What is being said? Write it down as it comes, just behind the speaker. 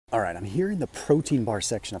All right, I'm here in the protein bar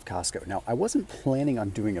section of Costco. Now, I wasn't planning on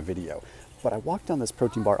doing a video, but I walked down this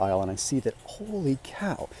protein bar aisle and I see that, holy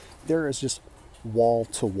cow, there is just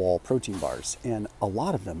wall-to-wall protein bars, and a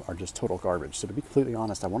lot of them are just total garbage. So to be completely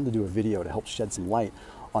honest, I wanted to do a video to help shed some light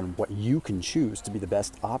on what you can choose to be the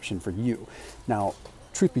best option for you. Now,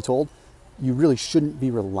 truth be told, you really shouldn't be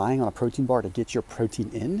relying on a protein bar to get your protein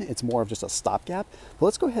in. It's more of just a stopgap. But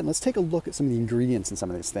let's go ahead and let's take a look at some of the ingredients in some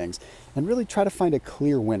of these things and really try to find a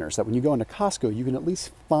clear winner so that when you go into Costco, you can at least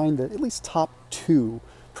find the at least top 2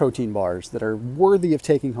 protein bars that are worthy of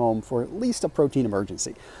taking home for at least a protein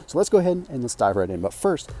emergency. So let's go ahead and let's dive right in. But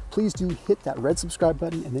first, please do hit that red subscribe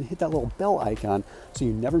button and then hit that little bell icon so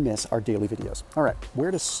you never miss our daily videos. All right, where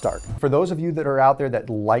to start? For those of you that are out there that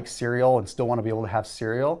like cereal and still want to be able to have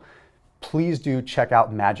cereal, please do check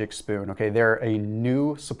out Magic Spoon, okay? They're a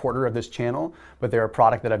new supporter of this channel, but they're a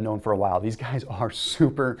product that I've known for a while. These guys are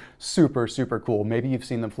super, super, super cool. Maybe you've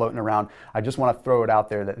seen them floating around. I just want to throw it out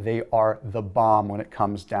there that they are the bomb when it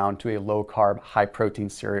comes down to a low-carb, high-protein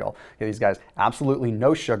cereal. Okay, these guys, absolutely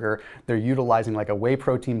no sugar. They're utilizing like a whey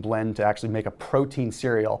protein blend to actually make a protein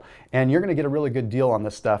cereal. And you're gonna get a really good deal on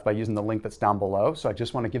this stuff by using the link that's down below. So I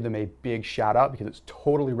just want to give them a big shout out because it's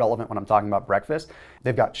totally relevant when I'm talking about breakfast.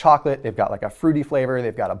 They've got chocolate, they've got like a fruity flavor,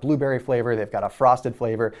 they've got a blueberry flavor, they've got a frosted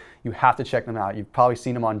flavor. You have to check them out. You've probably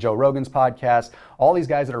seen them on Joe Rogan's podcast. All these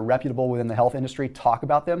guys that are reputable within the health industry talk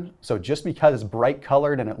about them. So just because it's bright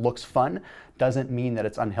colored and it looks fun doesn't mean that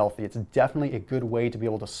it's unhealthy. It's definitely a good way to be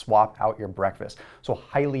able to swap out your breakfast. So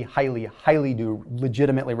highly, highly, highly do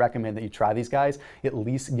legitimately recommend that you try these guys. At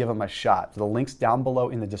least give them a shot. So the link's down below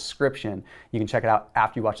in the description. You can check it out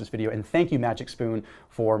after you watch this video. And thank you, Magic Spoon,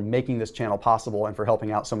 for making this channel possible and for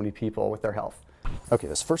helping out so many people with their health. Okay,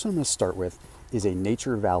 this first one I'm going to start with is a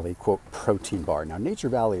Nature Valley, quote, protein bar. Now, Nature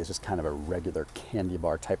Valley is just kind of a regular candy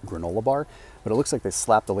bar type granola bar, but it looks like they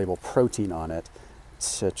slapped the label protein on it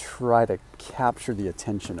to try to capture the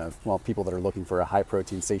attention of, well, people that are looking for a high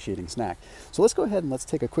protein satiating snack. So let's go ahead and let's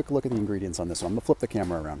take a quick look at the ingredients on this one. I'm gonna flip the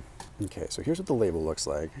camera around. Okay, so here's what the label looks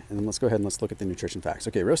like. And then let's go ahead and let's look at the nutrition facts.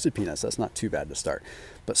 Okay, roasted peanuts, that's not too bad to start.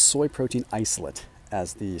 But soy protein isolate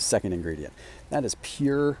as the second ingredient. That is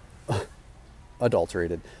pure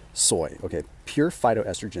adulterated soy, okay, pure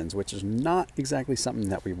phytoestrogens, which is not exactly something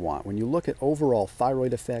that we want. When you look at overall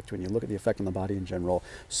thyroid effect, when you look at the effect on the body in general,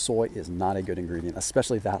 soy is not a good ingredient,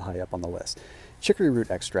 especially that high up on the list. Chicory root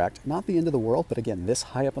extract, not the end of the world, but again, this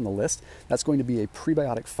high up on the list, that's going to be a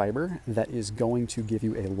prebiotic fiber that is going to give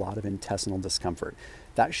you a lot of intestinal discomfort.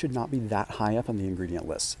 That should not be that high up on the ingredient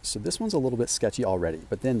list. So this one's a little bit sketchy already,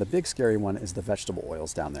 but then the big scary one is the vegetable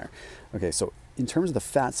oils down there. Okay, so in terms of the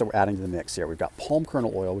fats that we're adding to the mix here, we've got palm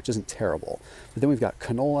kernel oil, which isn't terrible, but then we've got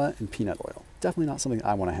canola and peanut oil. Definitely not something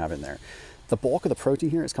I want to have in there. The bulk of the protein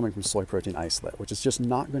here is coming from soy protein isolate, which is just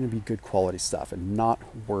not going to be good quality stuff and not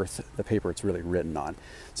worth the paper it's really written on.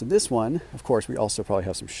 So this one, of course, we also probably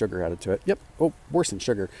have some sugar added to it. Yep, oh, worse than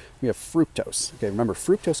sugar, we have fructose. Okay, remember,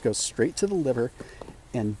 fructose goes straight to the liver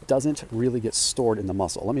and doesn't really get stored in the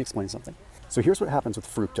muscle. Let me explain something. So here's what happens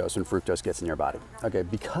with fructose when fructose gets in your body. Okay,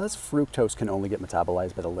 because fructose can only get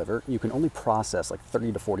metabolized by the liver, you can only process like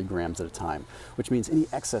 30 to 40 grams at a time, which means any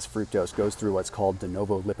excess fructose goes through what's called de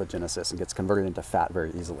novo lipogenesis and gets converted into fat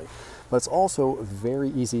very easily. But it's also very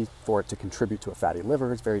easy for it to contribute to a fatty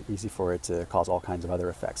liver. It's very easy for it to cause all kinds of other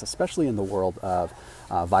effects, especially in the world of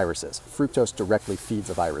viruses. Fructose directly feeds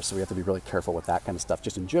a virus, so we have to be really careful with that kind of stuff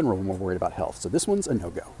just in general when we're worried about health. So this one's a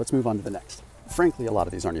no-go. Let's move on to the next. Frankly, a lot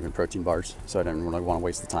of these aren't even protein bars, so I don't really want to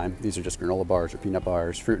waste the time. These are just granola bars or peanut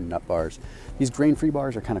bars, fruit and nut bars. These grain-free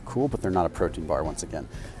bars are kind of cool, but they're not a protein bar once again.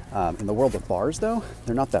 In the world of bars, though,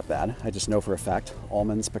 they're not that bad. I just know for a fact,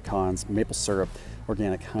 almonds, pecans, maple syrup,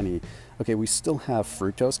 organic honey. Okay, we still have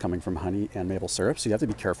fructose coming from honey and maple syrup, so you have to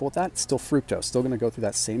be careful with that. It's still fructose, still going to go through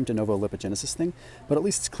that same de novo lipogenesis thing, but at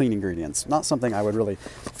least it's clean ingredients. Not something I would really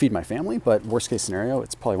feed my family, but worst case scenario,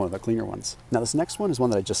 it's probably one of the cleaner ones. Now this next one is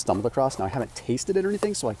one that I just stumbled across. Now I haven't tasted it or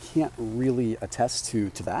anything, so I can't really attest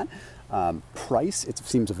to that. Price, it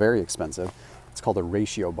seems very expensive. It's called a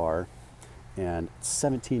ratio bar, and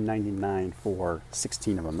 $17.99 for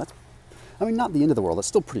 16 of them. That's, I mean, not the end of the world. It's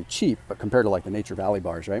still pretty cheap, but compared to like the Nature Valley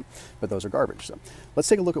bars, right? But those are garbage. So let's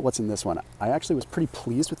take a look at what's in this one. I actually was pretty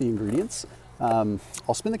pleased with the ingredients.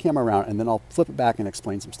 I'll spin the camera around and then I'll flip it back and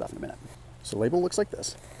explain some stuff in a minute. So the label looks like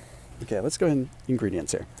this. Okay, let's go ahead and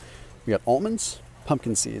ingredients here. We got almonds,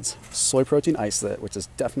 pumpkin seeds, soy protein isolate, which is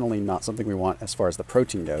definitely not something we want as far as the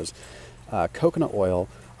protein goes, coconut oil,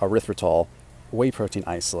 erythritol, whey protein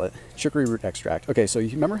isolate, chicory root extract. Okay, so you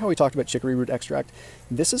remember how we talked about chicory root extract?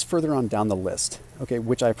 This is further on down the list, okay,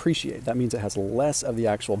 which I appreciate. That means it has less of the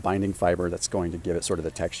actual binding fiber that's going to give it sort of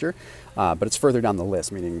the texture, but it's further down the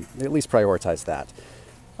list, meaning they at least prioritize that.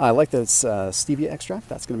 I like that it's stevia extract.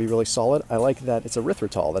 That's going to be really solid. I like that it's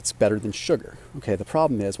erythritol. That's better than sugar. Okay, the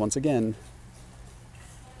problem is, once again,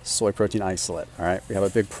 soy protein isolate. All right, we have a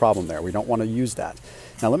big problem there. We don't want to use that.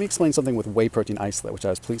 Now, let me explain something with whey protein isolate, which I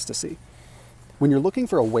was pleased to see. When you're looking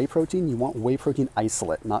for a whey protein, you want whey protein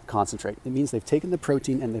isolate, not concentrate. It means they've taken the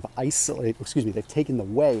protein and they've taken the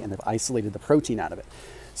whey and they've isolated the protein out of it.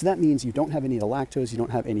 So that means you don't have any of the lactose, you don't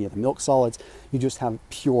have any of the milk solids, you just have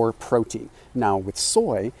pure protein. Now with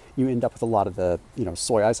soy, you end up with a lot of the,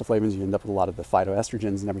 soy isoflavones, you end up with a lot of the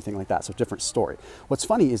phytoestrogens and everything like that, so different story. What's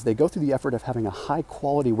funny is they go through the effort of having a high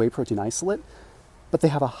quality whey protein isolate, but they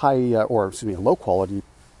have a low quality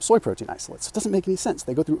soy protein isolate. So it doesn't make any sense.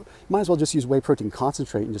 They go through, might as well just use whey protein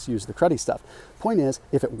concentrate and just use the cruddy stuff. Point is,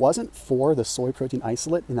 if it wasn't for the soy protein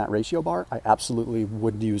isolate in that ratio bar, I absolutely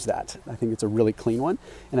would use that. I think it's a really clean one,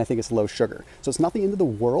 and I think it's low sugar. So it's not the end of the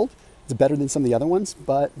world. It's better than some of the other ones,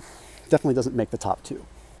 but definitely doesn't make the top two.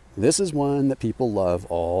 This is one that people love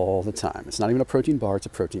all the time. It's not even a protein bar, it's a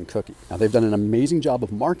protein cookie. Now they've done an amazing job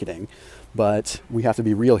of marketing, but we have to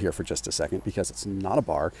be real here for just a second because it's not a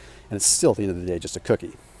bar, and it's still at the end of the day just a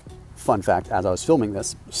cookie. Fun fact, as I was filming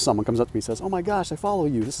this, someone comes up to me and says, "Oh my gosh, I follow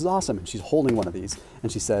you, this is awesome." And she's holding one of these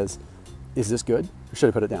and she says, "Is this good or should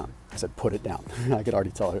I put it down?" I said, "Put it down." I could already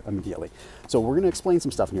tell her immediately. So we're gonna explain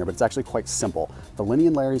some stuff in here, but it's actually quite simple. The Linny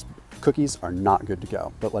and Larry's cookies are not good to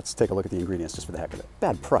go, but let's take a look at the ingredients just for the heck of it.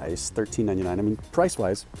 Bad price, $13.99. I mean,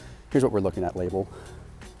 price-wise, here's what we're looking at, label.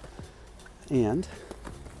 And,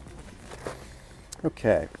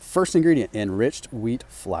 okay, first ingredient, enriched wheat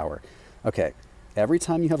flour. Okay. Every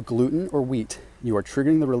time you have gluten or wheat, you are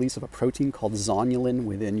triggering the release of a protein called zonulin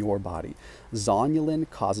within your body. Zonulin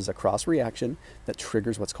causes a cross reaction that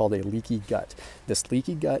triggers what's called a leaky gut. This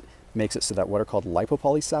leaky gut makes it so that what are called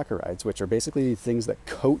lipopolysaccharides, which are basically things that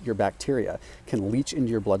coat your bacteria, can leach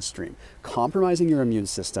into your bloodstream, compromising your immune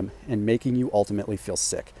system and making you ultimately feel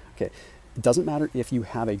sick. Okay, it doesn't matter if you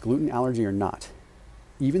have a gluten allergy or not.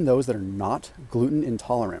 Even those that are not gluten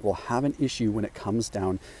intolerant will have an issue when it comes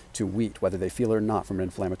down to wheat, whether they feel it or not from an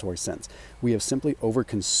inflammatory sense. We have simply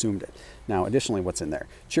overconsumed it. Now, additionally, what's in there?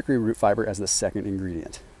 Chicory root fiber as the second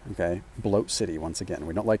ingredient, okay? Bloat City, once again.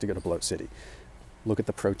 We don't like to go to Bloat City. Look at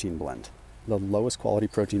the protein blend. The lowest quality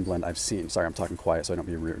protein blend I've seen. Sorry, I'm talking quiet so I don't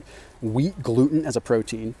be rude. Wheat gluten as a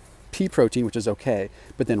protein, pea protein, which is okay,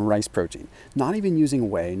 but then rice protein. Not even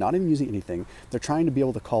using whey, not even using anything. They're trying to be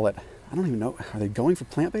able to call it, I don't even know, are they going for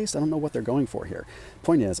plant-based? I don't know what they're going for here.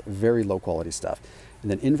 Point is, very low quality stuff.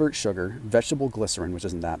 And then invert sugar, vegetable glycerin, which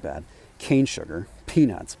isn't that bad, cane sugar,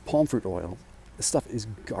 peanuts, palm fruit oil. This stuff is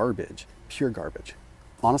garbage, pure garbage.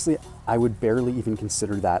 Honestly, I would barely even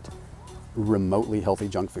consider that remotely healthy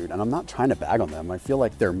junk food. And I'm not trying to bag on them. I feel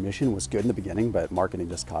like their mission was good in the beginning, but marketing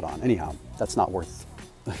just caught on. Anyhow, that's not worth,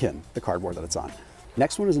 again, the cardboard that it's on.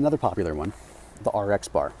 Next one is another popular one, the RX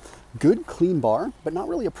bar. Good, clean bar, but not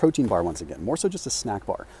really a protein bar once again, more so just a snack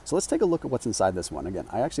bar. So let's take a look at what's inside this one. Again,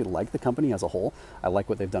 I actually like the company as a whole. I like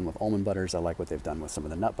what they've done with almond butters. I like what they've done with some of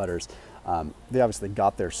the nut butters. They obviously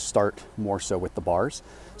got their start more so with the bars.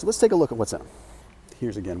 So let's take a look at what's in them.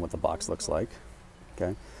 Here's again what the box looks like,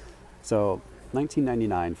 okay? So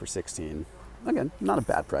 $19.99 for 16. Again, not a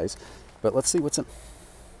bad price, but let's see what's in.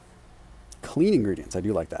 Clean ingredients, I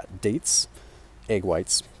do like that. Dates, egg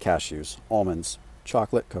whites, cashews, almonds,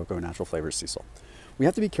 chocolate, cocoa, natural flavors, sea salt. We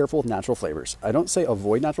have to be careful with natural flavors. I don't say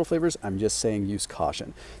avoid natural flavors, I'm just saying use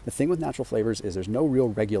caution. The thing with natural flavors is there's no real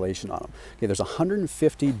regulation on them. Okay, there's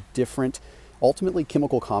 150 different, ultimately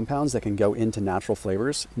chemical compounds that can go into natural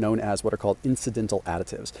flavors known as what are called incidental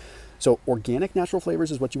additives. So organic natural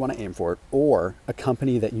flavors is what you want to aim for, or a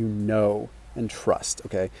company that you know and trust,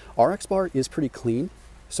 okay? RX Bar is pretty clean,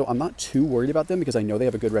 so I'm not too worried about them because I know they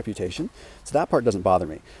have a good reputation. So that part doesn't bother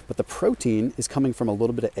me. But the protein is coming from a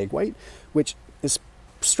little bit of egg white, which is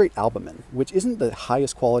straight albumin, which isn't the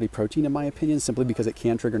highest quality protein in my opinion, simply because it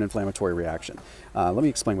can trigger an inflammatory reaction. Let me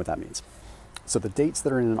explain what that means. So the dates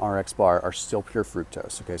that are in an RX bar are still pure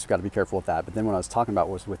fructose, okay? So you've got to be careful with that. But then what I was talking about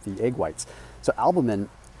was with the egg whites. So albumin,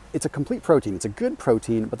 it's a complete protein. It's a good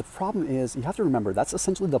protein, but the problem is you have to remember that's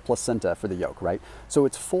essentially the placenta for the yolk, right? So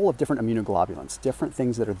it's full of different immunoglobulins, different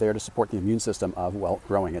things that are there to support the immune system of, well,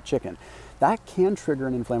 growing a chicken. That can trigger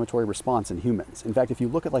an inflammatory response in humans. In fact, if you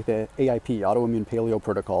look at like the AIP, autoimmune paleo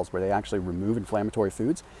protocols, where they actually remove inflammatory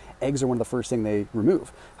foods, eggs are one of the first things they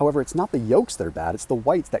remove. However, it's not the yolks that are bad, it's the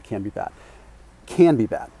whites that can be bad.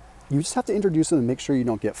 You just have to introduce them and make sure you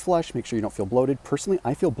don't get flush, make sure you don't feel bloated. Personally,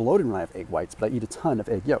 I feel bloated when I have egg whites, but I eat a ton of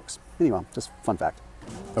egg yolks. Anyway, just fun fact.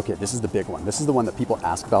 Okay, this is the big one. This is the one that people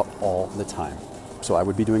ask about all the time. So I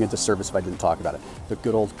would be doing a disservice if I didn't talk about it. The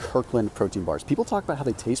good old Kirkland protein bars. People talk about how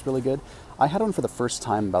they taste really good. I had one for the first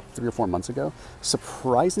time about 3 or 4 months ago.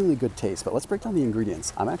 Surprisingly good taste, but let's break down the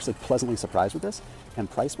ingredients. I'm actually pleasantly surprised with this, and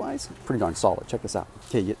price-wise, pretty darn solid. Check this out.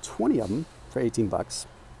 Okay, you get 20 of them for 18 bucks,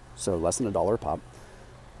 so less than $1 a pop.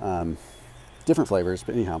 Different flavors,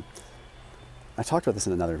 but anyhow, I talked about this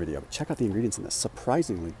in another video, but check out the ingredients in this.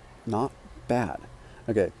 Surprisingly not bad.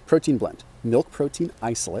 Okay, protein blend. Milk protein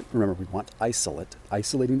isolate. Remember, we want isolate,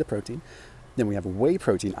 isolating the protein. Then we have whey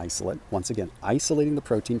protein isolate. Once again, isolating the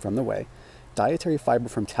protein from the whey. Dietary fiber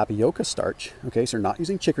from tapioca starch. Okay, so you're not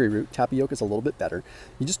using chicory root. Tapioca is a little bit better.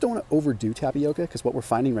 You just don't want to overdo tapioca, because what we're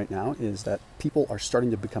finding right now is that people are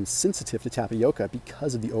starting to become sensitive to tapioca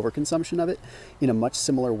because of the overconsumption of it in a much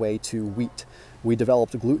similar way to wheat. We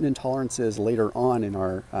developed gluten intolerances later on in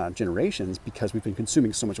our generations because we've been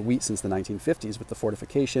consuming so much wheat since the 1950s with the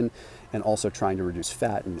fortification and also trying to reduce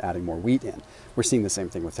fat and adding more wheat in. We're seeing the same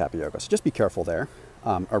thing with tapioca, so just be careful there.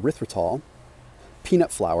 Erythritol,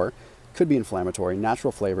 peanut flour, could be inflammatory.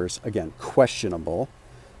 Natural flavors, again, questionable.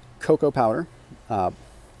 Cocoa powder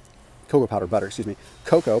butter, excuse me.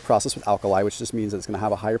 Cocoa processed with alkali, which just means that it's going to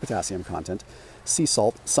have a higher potassium content. Sea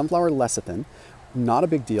salt, sunflower lecithin, not a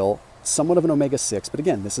big deal. Somewhat of an omega-6, but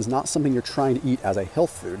again, this is not something you're trying to eat as a health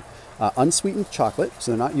food. Unsweetened chocolate,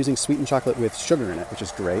 so they're not using sweetened chocolate with sugar in it, which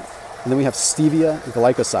is great. And then we have stevia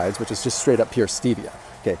glycosides, which is just straight up pure stevia.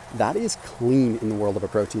 Okay, that is clean in the world of a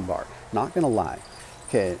protein bar, not gonna lie.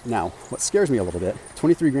 Okay, now, what scares me a little bit,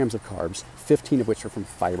 23 grams of carbs, 15 of which are from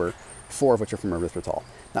fiber, 4 of which are from erythritol.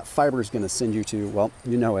 That fiber is gonna send you to, well,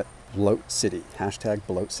 you know it, bloat city, hashtag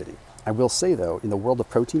bloat city. I will say though, in the world of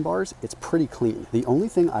protein bars, it's pretty clean. The only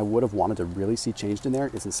thing I would have wanted to really see changed in there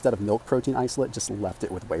is instead of milk protein isolate, just left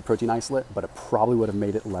it with whey protein isolate, but it probably would have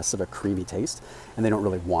made it less of a creamy taste, and they don't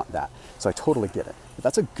really want that. So I totally get it. But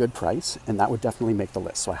that's a good price, and that would definitely make the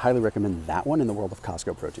list. So I highly recommend that one in the world of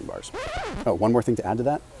Costco protein bars. Oh, one more thing to add to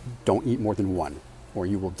that, don't eat more than one, or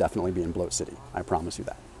you will definitely be in bloat city. I promise you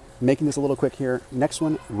that. Making this a little quick here. Next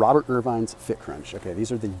one, Robert Irvine's Fit Crunch. Okay,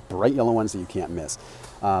 these are the bright yellow ones that you can't miss.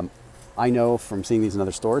 I know from seeing these in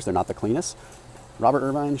other stores, they're not the cleanest. Robert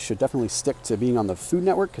Irvine should definitely stick to being on the Food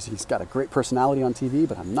Network because he's got a great personality on TV,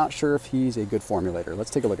 but I'm not sure if he's a good formulator.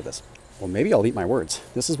 Let's take a look at this. Well, maybe I'll eat my words.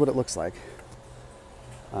 This is what it looks like.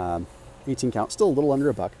 18 count, still a little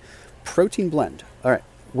under $1. Protein blend. All right.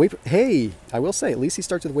 Hey, I will say, at least he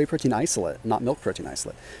starts with whey protein isolate, not milk protein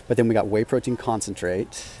isolate. But then we got whey protein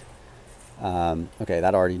concentrate. Okay,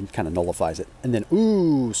 that already kind of nullifies it. And then,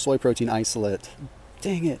 ooh, soy protein isolate.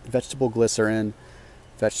 Dang it, vegetable glycerin,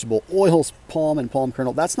 vegetable oils, palm and palm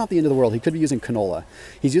kernel. That's not the end of the world. He could be using canola.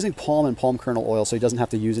 He's using palm and palm kernel oil, so he doesn't have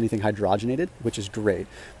to use anything hydrogenated, which is great.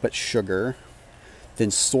 But sugar, then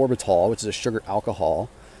sorbitol, which is a sugar alcohol,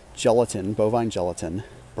 gelatin, bovine gelatin,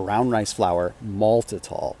 brown rice flour,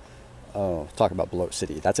 maltitol. Oh, talk about bloat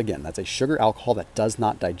city. That's a sugar alcohol that does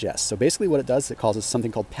not digest. So basically what it does, it causes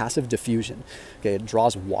something called passive diffusion. Okay, it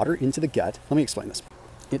draws water into the gut. Let me explain this.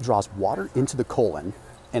 It draws water into the colon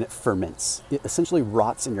and it ferments. It essentially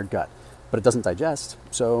rots in your gut, but it doesn't digest,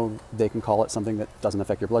 so they can call it something that doesn't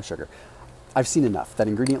affect your blood sugar. I've seen enough. That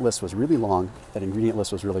ingredient list was really long. That ingredient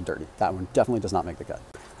list was really dirty. That one definitely does not make the cut.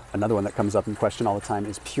 Another one that comes up in question all the time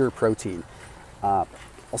is pure protein. I'll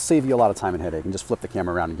save you a lot of time and headache and just flip the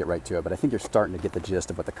camera around and get right to it, but I think you're starting to get the gist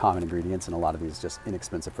of what the common ingredients in a lot of these just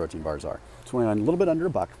inexpensive protein bars are. 29, a little bit under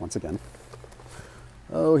 $1 once again.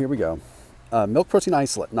 Oh, here we go. Milk protein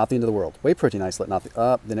isolate, not the end of the world. Whey protein isolate, not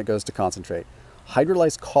the, then it goes to concentrate.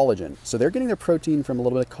 Hydrolyzed collagen. So they're getting their protein from a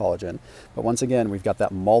little bit of collagen, but once again, we've got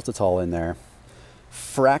that maltitol in there.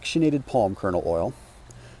 Fractionated palm kernel oil,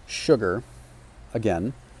 sugar,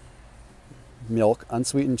 again, milk,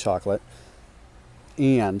 unsweetened chocolate,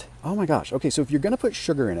 and, oh my gosh, okay, so if you're gonna put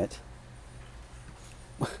sugar in it,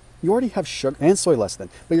 you already have sugar and soy lecithin,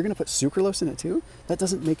 but you're going to put sucralose in it too? That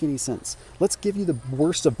doesn't make any sense. Let's give you the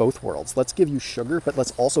worst of both worlds. Let's give you sugar, but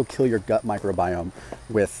let's also kill your gut microbiome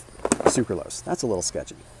with sucralose. That's a little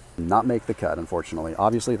sketchy. Not make the cut, unfortunately.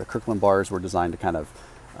 Obviously, the Kirkland bars were designed to kind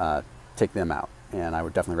of take them out, and I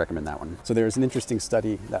would definitely recommend that one. So there's an interesting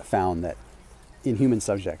study that found that in human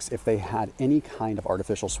subjects, if they had any kind of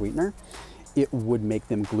artificial sweetener, it would make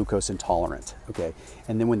them glucose intolerant, okay?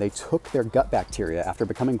 And then when they took their gut bacteria after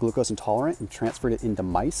becoming glucose intolerant and transferred it into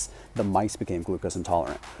mice, the mice became glucose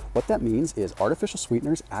intolerant. What that means is artificial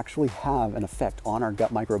sweeteners actually have an effect on our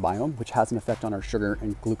gut microbiome, which has an effect on our sugar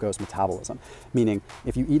and glucose metabolism. Meaning,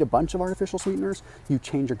 if you eat a bunch of artificial sweeteners, you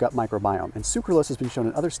change your gut microbiome. And sucralose has been shown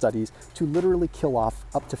in other studies to literally kill off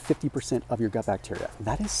up to 50% of your gut bacteria.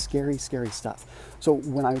 That is scary, scary stuff. So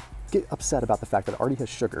when I get upset about the fact that it already has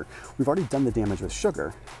sugar, we've already done the damage with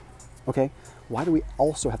sugar, okay? Why do we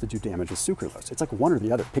also have to do damage with sucralose? It's like one or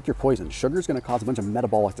the other. Pick your poison. Sugar is going to cause a bunch of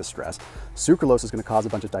metabolic distress. Sucralose is going to cause a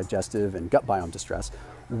bunch of digestive and gut biome distress.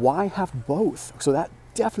 Why have both? So that's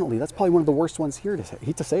probably one of the worst ones here. I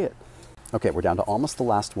hate to say it. Okay, we're down to almost the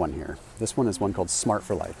last one here. This one is one called Smart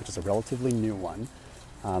for Life, which is a relatively new one.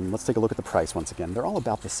 Let's take a look at the price once again. They're all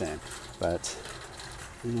about the same, but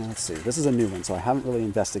let's see. This is a new one, so I haven't really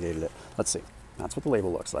investigated it. Let's see. That's what the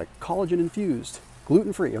label looks like. Collagen infused,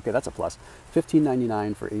 gluten-free. Okay, that's a plus.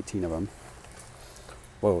 $15.99 for 18 of them.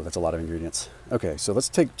 Whoa, that's a lot of ingredients. Okay, so let's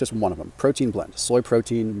take just one of them. Protein blend, soy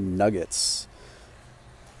protein nuggets.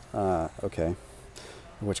 Okay,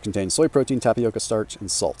 which contains soy protein, tapioca starch, and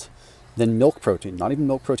salt. Then milk protein, not even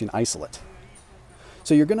milk protein isolate.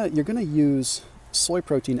 So you're gonna use soy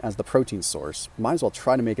protein as the protein source. Might as well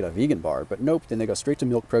try to make it a vegan bar, but nope, then they go straight to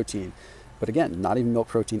milk protein. But again, not even milk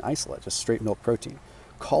protein isolate, just straight milk protein.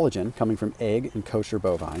 Collagen coming from egg and kosher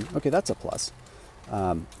bovine. Okay, that's a plus.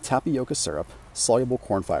 Tapioca syrup, soluble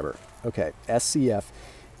corn fiber. Okay, SCF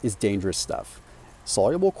is dangerous stuff.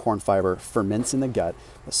 Soluble corn fiber ferments in the gut.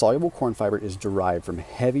 Soluble corn fiber is derived from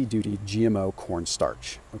heavy-duty GMO corn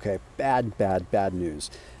starch. Okay, bad, bad, bad news.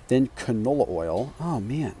 Then canola oil. Oh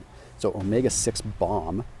man. So omega-6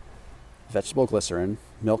 bomb, vegetable glycerin,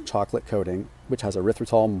 milk chocolate coating, which has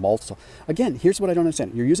erythritol, maltitol. Again, here's what I don't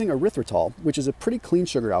understand. You're using erythritol, which is a pretty clean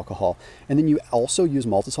sugar alcohol, and then you also use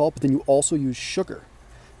maltitol, but then you also use sugar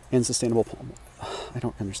and sustainable palm oil. I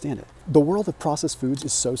don't understand it. The world of processed foods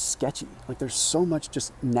is so sketchy. Like there's so much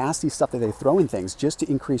just nasty stuff that they throw in things just to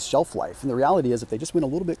increase shelf life. And the reality is if they just went a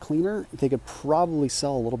little bit cleaner, they could probably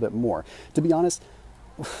sell a little bit more. To be honest,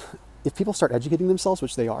 if people start educating themselves,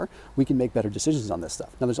 which they are, we can make better decisions on this stuff.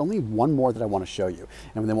 Now there's only one more that I want to show you,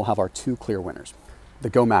 and then we'll have our two clear winners. The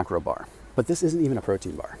Go Macro bar. But this isn't even a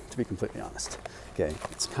protein bar, to be completely honest. Okay,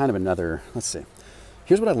 it's kind of another, let's see.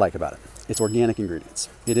 Here's what I like about it. It's organic ingredients.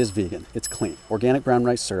 It is vegan. It's clean. Organic brown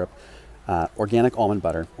rice syrup, organic almond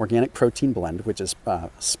butter, organic protein blend, which is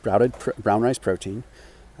sprouted brown rice protein,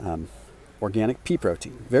 organic pea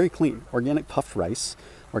protein, very clean. Organic puffed rice,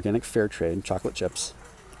 organic fair trade, chocolate chips.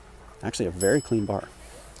 Actually a very clean bar.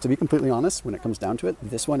 To be completely honest, when it comes down to it,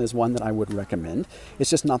 this one is one that I would recommend. It's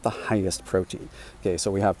just not the highest protein. Okay, so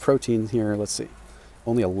we have protein here, let's see.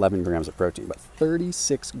 Only 11 grams of protein, but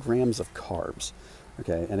 36 grams of carbs.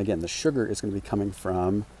 Okay, and again, the sugar is going to be coming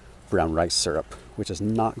from brown rice syrup, which is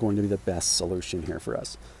not going to be the best solution here for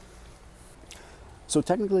us. So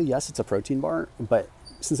technically, yes, it's a protein bar, but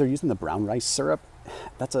since they're using the brown rice syrup,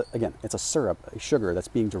 again, it's a syrup, a sugar that's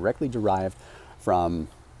being directly derived from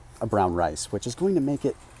a brown rice, which is going to make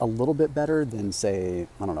it a little bit better than, say,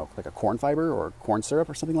 I don't know, like a corn fiber or corn syrup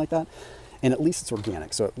or something like that. And at least it's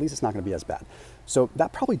organic, so at least it's not going to be as bad. So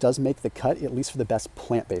that probably does make the cut, at least for the best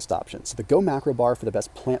plant-based options. So the Go Macro bar for the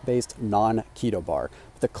best plant-based non-keto bar.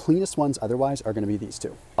 But the cleanest ones otherwise are going to be these two.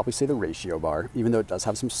 I'll probably say the Ratio bar, even though it does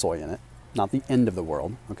have some soy in it. Not the end of the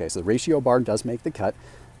world. Okay, so the Ratio bar does make the cut,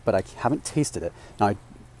 but I haven't tasted it. Now,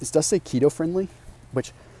 this does say keto-friendly,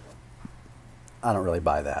 which I don't really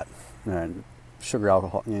buy that. And sugar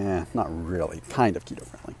alcohol, yeah, not really. Kind of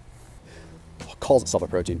keto-friendly. Calls itself a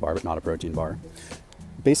protein bar, but not a protein bar.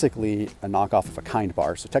 Basically a knockoff of a Kind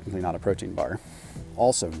bar, so technically not a protein bar.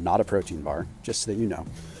 Also not a protein bar, just so that you know.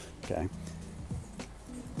 Okay.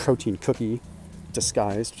 Protein cookie,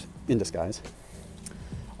 in disguise.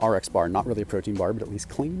 RX bar, not really a protein bar, but at least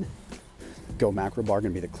clean. Go Macro bar,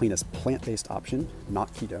 gonna be the cleanest plant-based option,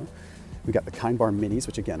 not keto. We got the Kind bar minis,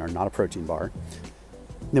 which again are not a protein bar.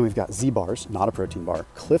 Then we've got Z bars, not a protein bar.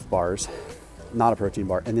 Cliff bars, not a protein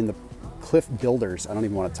bar. And then the Cliff Builders, I don't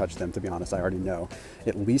even want to touch them, to be honest. I already know.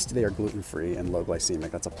 At least they are gluten-free and low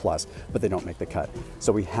glycemic. That's a plus, but they don't make the cut.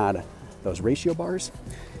 So we had those Ratio bars,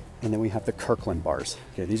 and then we have the Kirkland bars.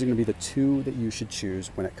 Okay, these are going to be the two that you should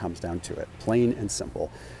choose when it comes down to it. Plain and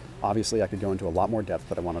simple. Obviously, I could go into a lot more depth,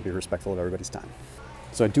 but I want to be respectful of everybody's time.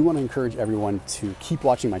 So I do want to encourage everyone to keep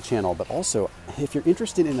watching my channel, but also if you're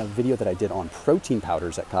interested in a video that I did on protein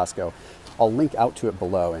powders at Costco, I'll link out to it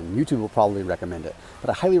below, and YouTube will probably recommend it. But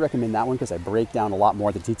I highly recommend that one because I break down a lot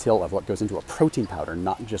more the detail of what goes into a protein powder,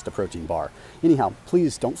 not just a protein bar. Anyhow,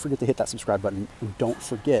 please don't forget to hit that subscribe button, and don't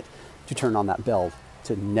forget to turn on that bell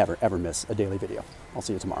to never ever miss a daily video. I'll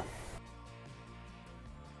see you tomorrow.